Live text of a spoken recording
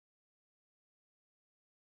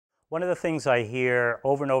One of the things I hear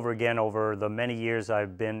over and over again over the many years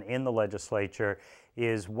I've been in the legislature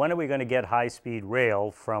is, when are we going to get high-speed rail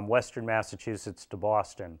from Western Massachusetts to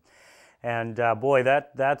Boston? And boy,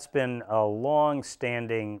 that's been a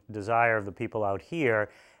long-standing desire of the people out here,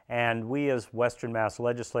 and we as Western Mass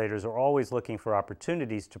legislators are always looking for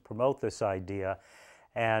opportunities to promote this idea.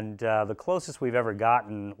 And the closest we've ever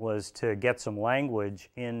gotten was to get some language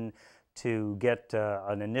in to get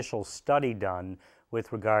an initial study done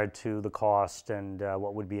with regard to the cost and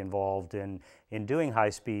what would be involved in doing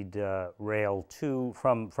high-speed rail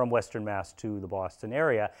from Western Mass to the Boston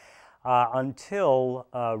area, until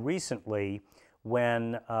recently,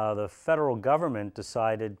 when the federal government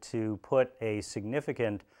decided to put a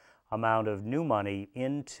significant amount of new money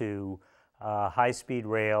into high-speed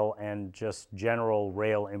rail and just general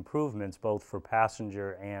rail improvements, both for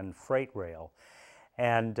passenger and freight rail.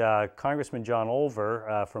 And Congressman John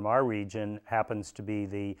Olver from our region happens to be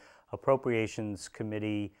the Appropriations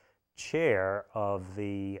Committee chair of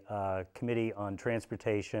the Committee on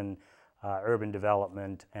Transportation, Urban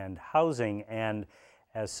Development, and Housing. And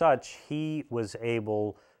as such, he was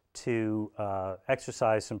able to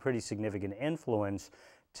exercise some pretty significant influence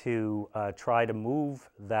to try to move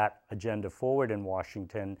that agenda forward in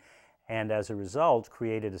Washington, and as a result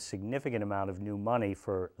created a significant amount of new money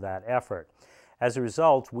for that effort. As a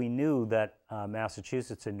result, we knew that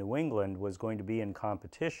Massachusetts and New England was going to be in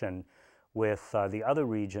competition with the other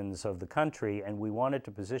regions of the country, and we wanted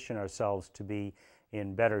to position ourselves to be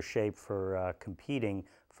in better shape for competing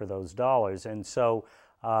for those dollars. And so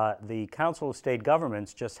the Council of State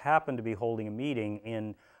Governments just happened to be holding a meeting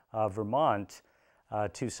in Vermont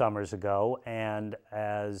 2 summers ago, and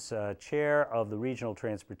as chair of the Regional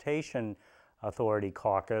Transportation Authority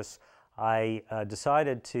Caucus, I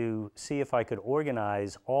decided to see if I could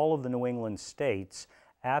organize all of the New England states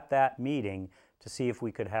at that meeting to see if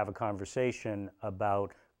we could have a conversation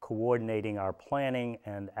about coordinating our planning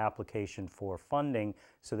and application for funding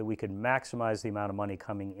so that we could maximize the amount of money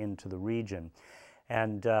coming into the region.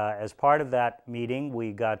 And as part of that meeting,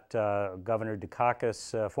 we got Governor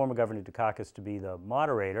Dukakis, former Governor Dukakis, to be the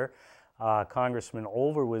moderator. Congressman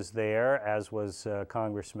Olver was there, as was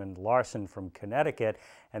Congressman Larson from Connecticut,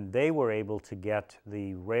 and they were able to get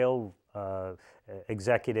the rail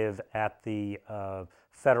executive at the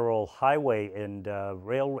Federal Highway and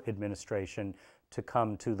Rail Administration to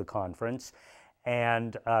come to the conference.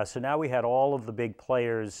 And so now we had all of the big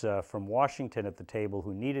players from Washington at the table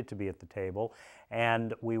who needed to be at the table,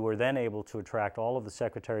 and we were then able to attract all of the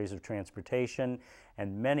secretaries of transportation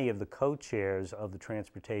and many of the co-chairs of the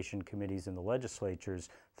transportation committees in the legislatures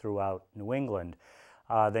throughout New England.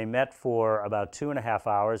 They met for about 2.5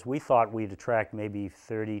 hours. We thought we'd attract maybe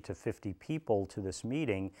 30 to 50 people to this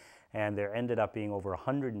meeting, and there ended up being over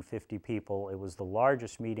 150 people. It was the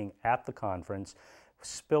largest meeting at the conference,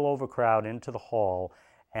 spillover crowd into the hall,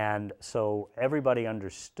 and so everybody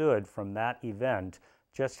understood from that event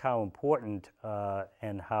just how important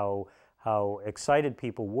and how excited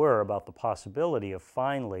people were about the possibility of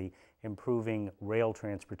finally improving rail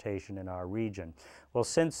transportation in our region. Well,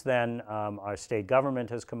 since then, our state government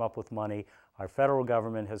has come up with money, our federal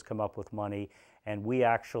government has come up with money, and we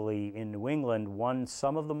actually, in New England, won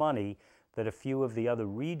some of the money that a few of the other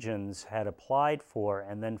regions had applied for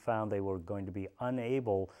and then found they were going to be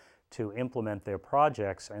unable to implement their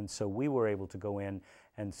projects. And so we were able to go in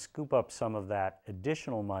and scoop up some of that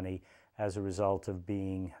additional money as a result of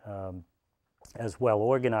being as well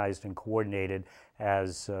organized and coordinated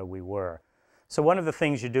as we were. So one of the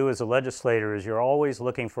things you do as a legislator is you're always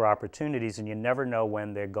looking for opportunities, and you never know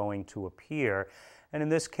when they're going to appear. And in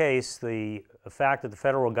this case, the fact that the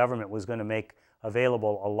federal government was going to make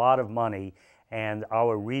available a lot of money, and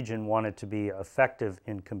our region wanted to be effective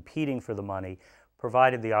in competing for the money,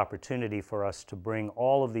 provided the opportunity for us to bring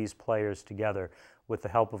all of these players together with the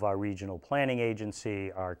help of our regional planning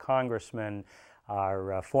agency, our congressman,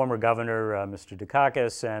 our former governor, Mr.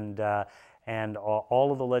 Dukakis, and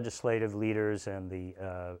all of the legislative leaders and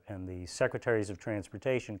the secretaries of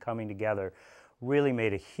transportation coming together really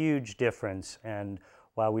made a huge difference. And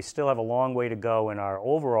while we still have a long way to go in our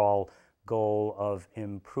overall goal of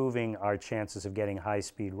improving our chances of getting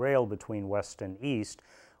high-speed rail between west and east,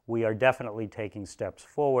 we are definitely taking steps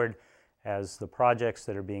forward as the projects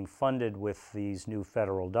that are being funded with these new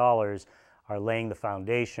federal dollars are laying the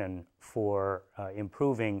foundation for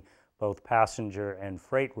improving both passenger and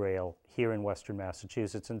freight rail here in western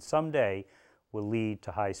Massachusetts, and someday will lead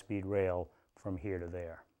to high-speed rail from here to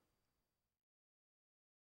there.